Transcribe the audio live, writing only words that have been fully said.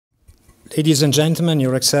Ladies and gentlemen,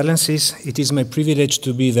 Your Excellencies, it is my privilege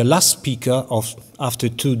to be the last speaker after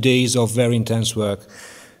 2 days of very intense work.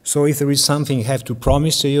 So if there is something I have to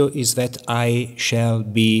promise to you is that I shall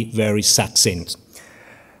be very succinct.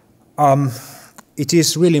 It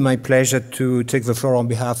is really my pleasure to take the floor on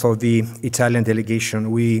behalf of the Italian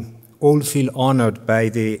delegation. We all feel honored by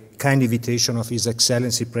the kind invitation of His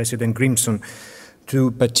Excellency President Grimson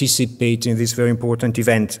to participate in this very important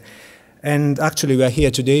event. And actually we are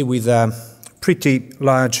here today with a pretty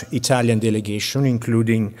large Italian delegation,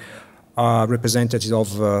 including representatives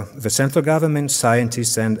of the central government,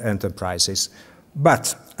 scientists and enterprises.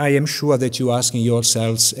 But I am sure that you're asking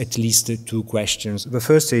yourselves at least 2 questions. The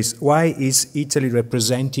first is, why is Italy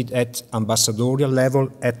represented at ambassadorial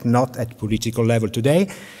level and not at political level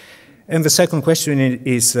today? And the second question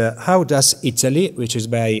is, how does Italy, which is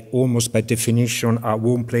almost by definition a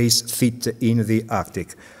warm place, fit in the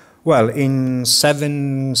Arctic? Well, in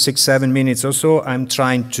 6, 7 minutes or so, I'm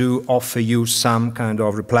trying to offer you some kind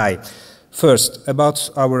of reply. First,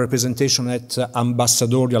 about our representation at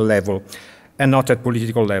ambassadorial level and not at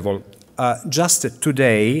political level. Just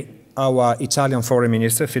today, our Italian Foreign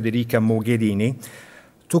Minister, Federica Mogherini,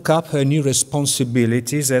 took up her new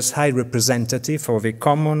responsibilities as High Representative for the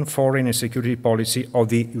Common Foreign and Security Policy of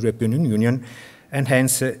the European Union, and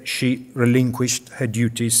hence she relinquished her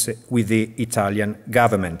duties with the Italian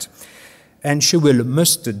government. And she will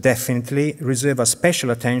most definitely reserve a special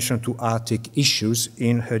attention to Arctic issues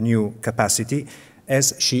in her new capacity,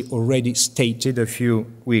 as she already stated a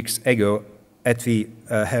few weeks ago at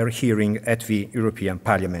her hearing at the European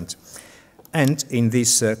Parliament. And in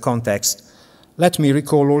this context, let me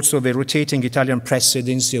recall also the rotating Italian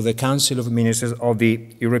presidency of the Council of Ministers of the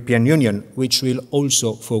European Union, which will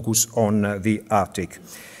also focus on the Arctic.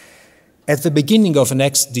 At the beginning of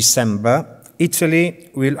next December, Italy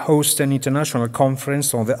will host an international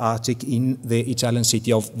conference on the Arctic in the Italian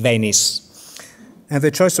city of Venice. And the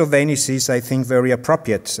choice of Venice is, I think, very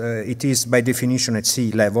appropriate. It is by definition at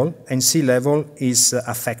sea level, and sea level is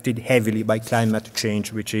affected heavily by climate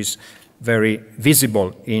change, which is very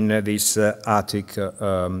visible in this Arctic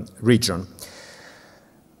region.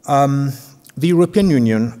 The European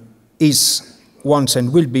Union wants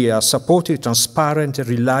and will be a supportive, transparent,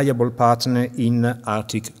 reliable partner in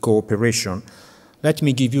Arctic cooperation. Let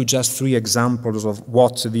me give you just 3 examples of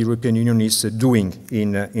what the European Union is doing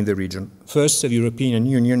in the region. First, the European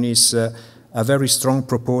Union is a very strong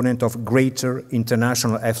proponent of greater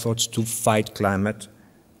international efforts to fight climate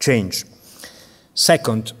change.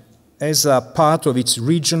 Second, as a part of its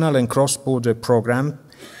regional and cross-border program,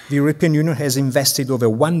 the European Union has invested over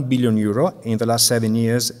 €1 billion in the last 7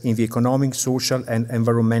 years in the economic, social and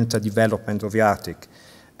environmental development of the Arctic.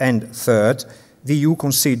 And third, the EU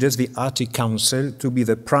considers the Arctic Council to be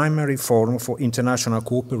the primary forum for international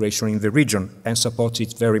cooperation in the region and supports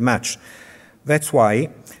it very much. That's why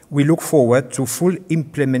we look forward to full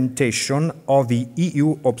implementation of the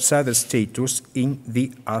EU observer status in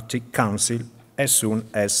the Arctic Council as soon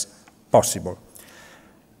as possible.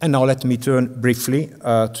 And now let me turn briefly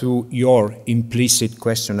to your implicit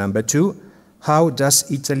question number 2. How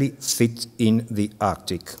does Italy fit in the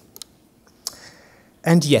Arctic?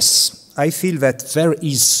 And yes, I feel that there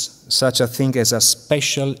is such a thing as a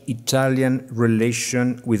special Italian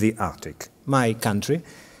relation with the Arctic. My country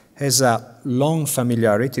has a long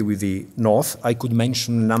familiarity with the North. I could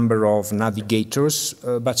mention a number of navigators,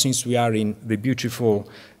 but since we are in the beautiful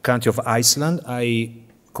country of Iceland, I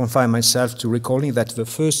confine myself to recalling that the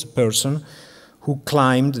first person who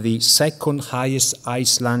climbed the 2nd highest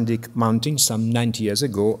Icelandic mountain some 90 years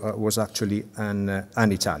ago was actually an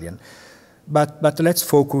Italian. But let's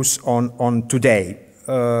focus on today.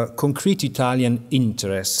 Concrete Italian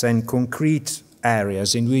interests and concrete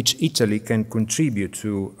areas in which Italy can contribute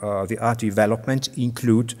to the Arctic development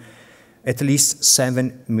include at least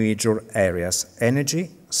 7 major areas: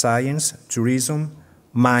 energy, science, tourism,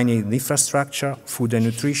 mining and infrastructure, food and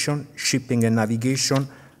nutrition, shipping and navigation,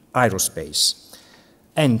 aerospace.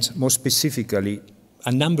 And more specifically,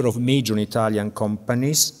 a number of major Italian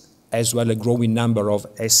companies, as well as a growing number of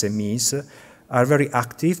SMEs, are very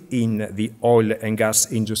active in the oil and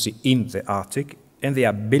gas industry in the Arctic, and they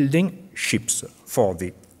are building ships for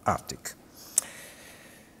the Arctic.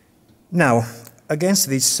 Now, against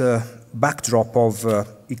this backdrop of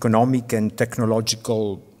economic and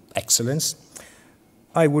technological excellence,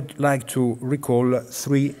 I would like to recall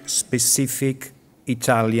 3 specific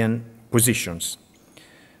Italian positions,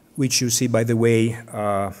 which you see, by the way,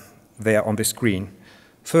 there on the screen.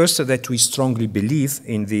 First, that we strongly believe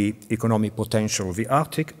in the economic potential of the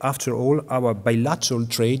Arctic. After all, our bilateral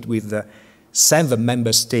trade with 7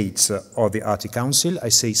 member states of the Arctic Council. I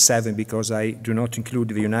say 7 because I do not include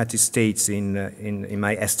the United States in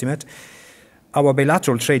my estimate. Our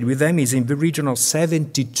bilateral trade with them is in the region of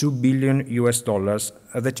 72 billion US dollars.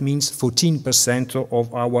 That means 14%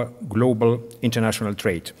 of our global international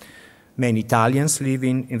trade. Many Italians live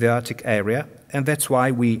in the Arctic area, and that's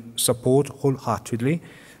why we support wholeheartedly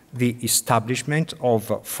the establishment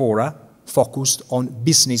of fora focused on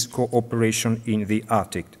business cooperation in the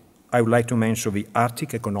Arctic. I would like to mention the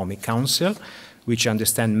Arctic Economic Council, which I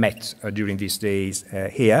understand met during these days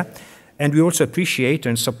here. And we also appreciate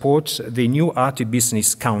and support the new Arctic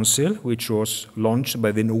Business Council, which was launched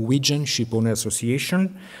by the Norwegian Shipowner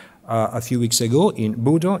Association a few weeks ago in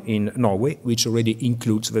Bodø in Norway, which already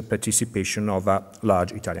includes the participation of a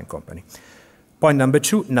large Italian company. Point number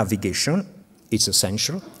 2, navigation. It's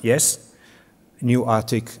essential, yes. New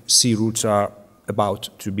Arctic sea routes are about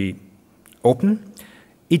to be open.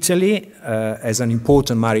 Italy, as an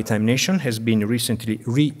important maritime nation, has been recently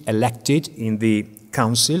re-elected in the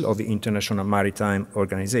Council of the International Maritime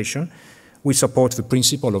Organization. We support the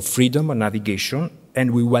principle of freedom of navigation,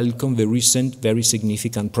 and we welcome the recent very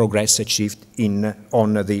significant progress achieved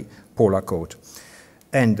on the Polar Code.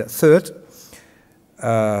 And third,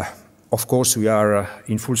 of course, we are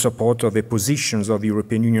in full support of the positions of the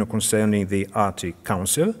European Union concerning the Arctic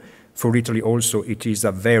Council. For Italy also, it is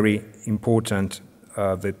a very important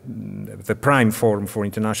the prime forum for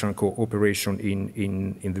international cooperation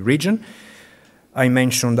in the region. I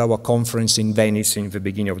mentioned our conference in Venice in the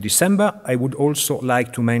beginning of December. I would also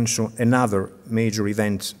like to mention another major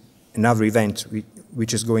event,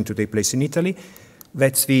 which is going to take place in Italy.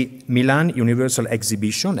 That's the Milan Universal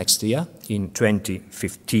Exhibition next year in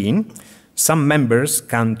 2015. Some members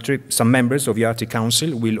of the Arctic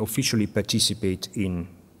Council will officially participate in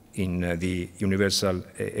the Universal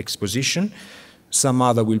Exposition. Some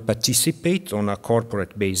other will participate on a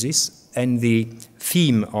corporate basis, and the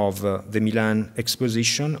theme of the Milan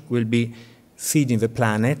Exposition will be Feeding the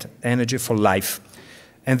Planet, Energy for Life.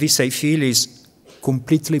 And this, I feel, is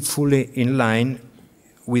completely, fully in line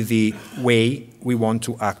with the way we want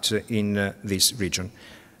to act in this region.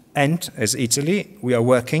 And as Italy, we are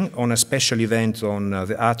working on a special event on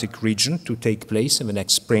the Arctic region to take place in the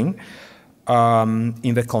next spring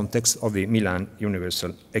in the context of the Milan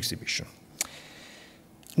Universal Exhibition.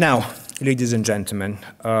 Now, ladies and gentlemen,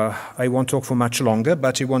 I won't talk for much longer,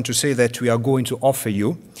 but I want to say that we are going to offer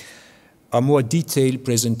you a more detailed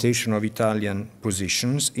presentation of Italian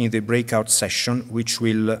positions in the breakout session, which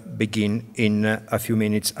will begin in a few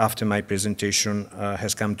minutes after my presentation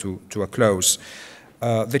has come to a close.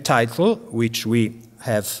 The title, which we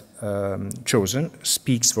have chosen,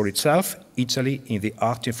 speaks for itself: Italy in the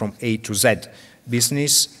Arctic from A to Z.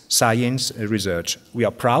 Business, science, research. We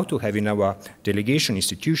are proud to have in our delegation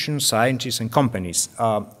institutions, scientists, and companies.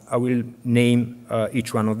 I will name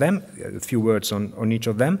each one of them, a few words on each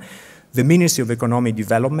of them. The Ministry of Economic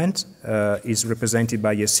Development is represented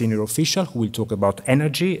by a senior official who will talk about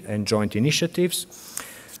energy and joint initiatives.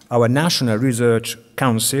 Our National Research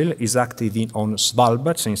Council is active on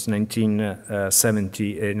Svalbard since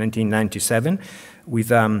 1997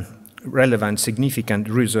 with relevant, significant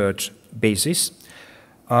research basis.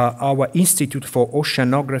 Our Institute for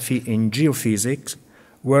Oceanography and Geophysics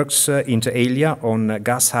works inter alia on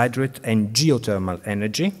gas hydrate and geothermal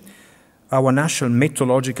energy. Our National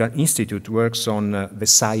Meteorological Institute works on the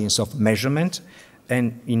science of measurement,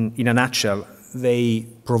 and in a nutshell, they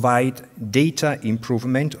provide data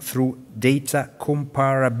improvement through data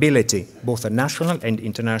comparability, both at national and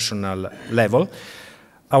international level.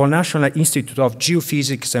 Our National Institute of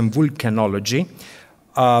Geophysics and Volcanology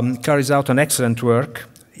carries out an excellent work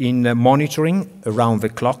in monitoring around the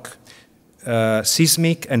clock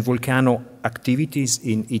seismic and volcano activities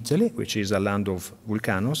in Italy, which is a land of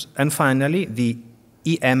volcanoes. And finally, the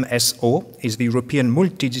EMSO is the European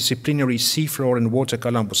Multidisciplinary Seafloor and Water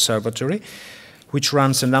Column Observatory, which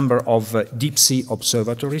runs a number of deep sea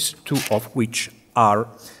observatories, 2 of which are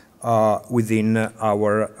within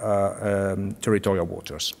our territorial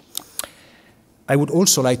waters. I would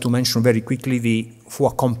also like to mention very quickly the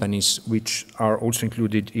 4 companies which are also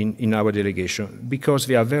included in our delegation, because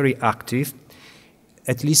they are very active,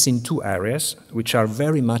 at least in 2 areas, which are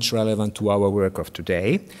very much relevant to our work of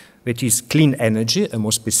today. That is clean energy, and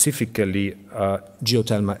more specifically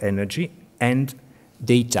geothermal energy, and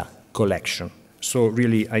data collection. So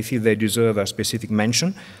really, I feel they deserve a specific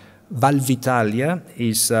mention. Valvitalia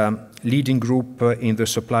is a leading group in the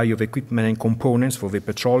supply of equipment and components for the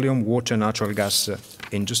petroleum, water, and natural gas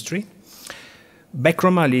industry.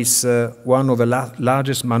 Becromal is one of the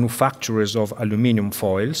largest manufacturers of aluminum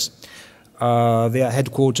foils. Their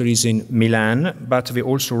headquarters is in Milan, but they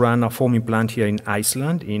also run a forming plant here in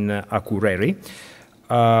Iceland, in Akureyri.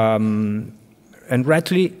 And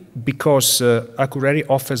rightly, because Akureyri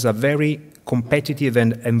offers a very competitive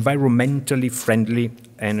and environmentally friendly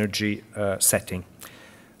energy setting.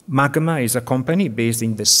 Magma is a company based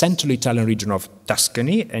in the central Italian region of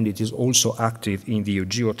Tuscany, and it is also active in the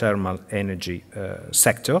geothermal energy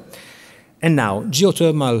sector. And now,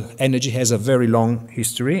 geothermal energy has a very long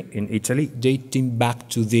history in Italy, dating back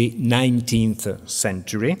to the 19th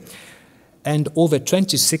century. And over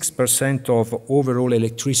 26% of overall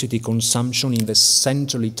electricity consumption in the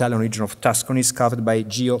central Italian region of Tuscany is covered by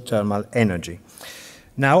geothermal energy.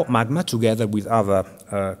 Now, Magma, together with other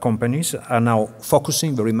companies, are now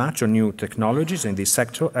focusing very much on new technologies in this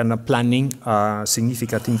sector and are planning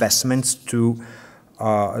significant investments to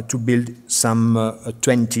build some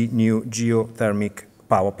 20 new geothermic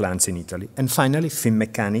power plants in Italy. And finally,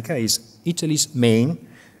 Finmeccanica is Italy's main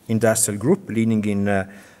industrial group, leading in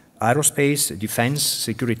aerospace, defense,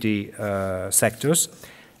 security sectors,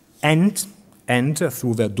 and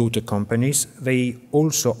through their daughter companies, they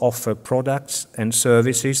also offer products and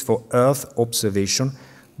services for Earth observation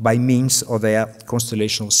by means of their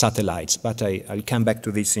constellation of satellites. But I'll come back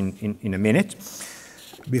to this in a minute.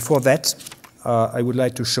 Before that, I would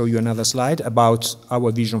like to show you another slide about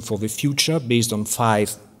our vision for the future based on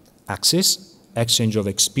 5 axes: exchange of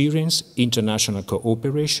experience, international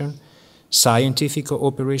cooperation, scientific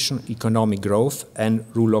cooperation, economic growth, and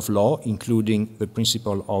rule of law, including the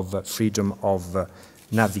principle of freedom of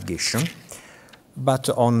navigation. But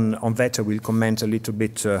on that I will comment a little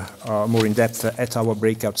bit more in depth at our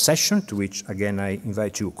breakout session, to which again I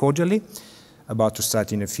invite you cordially, about to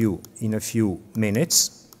start in a few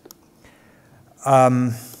minutes.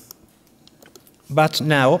 But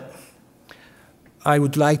now I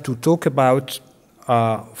would like to talk about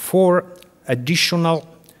 4 additional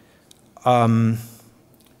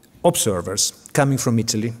observers coming from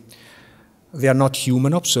Italy. They are not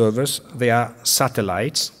human observers, they are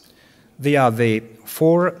satellites. They are the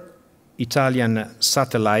 4 Italian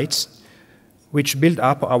satellites which build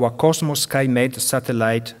up our Cosmos SkyMed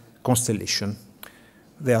satellite constellation.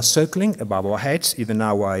 They are circling above our heads, even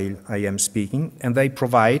now while I am speaking, and they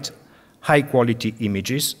provide high-quality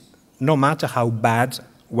images, no matter how bad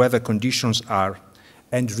weather conditions are,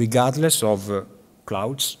 and regardless of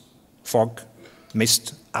clouds, fog,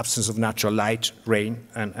 mist, absence of natural light, rain,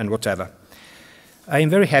 and whatever. I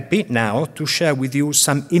am very happy now to share with you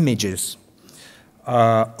some images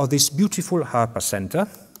of this beautiful Harper Center,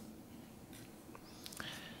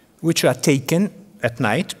 which are taken at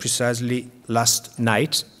night, precisely last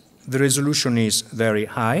night. The resolution is very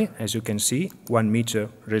high, as you can see, 1 meter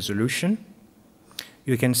resolution.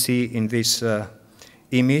 You can see in this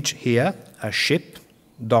image here a ship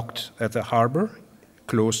docked at the harbor,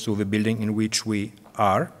 close to the building in which we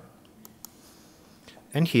are.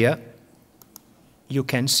 And here you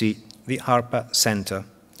can see the Harper Center.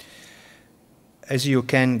 As you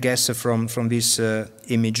can guess from these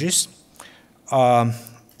images,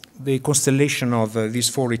 the constellation of these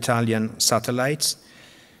 4 Italian satellites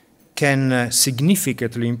can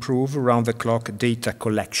significantly improve round-the-clock data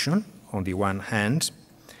collection, on the one hand,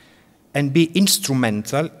 and be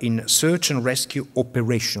instrumental in search and rescue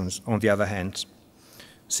operations, on the other hand,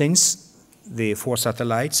 since the 4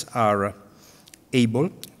 satellites are able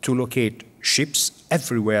to locate ships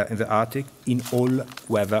everywhere in the Arctic in all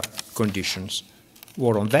weather conditions.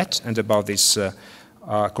 More on that and about this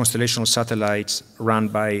constellation of satellites run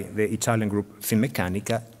by the Italian group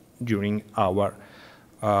Finmeccanica during our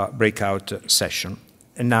breakout session.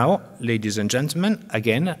 And now, ladies and gentlemen,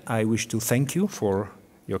 again, I wish to thank you for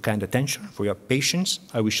your kind attention, for your patience.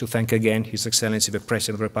 I wish to thank again His Excellency the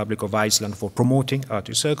President of the Republic of Iceland for promoting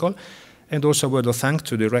Arctic Circle, and also a word of thanks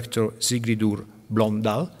to Director Sigridur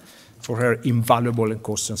Blondal for her invaluable and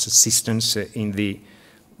constant assistance in the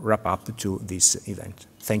wrap-up to this event.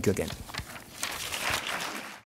 Thank you again.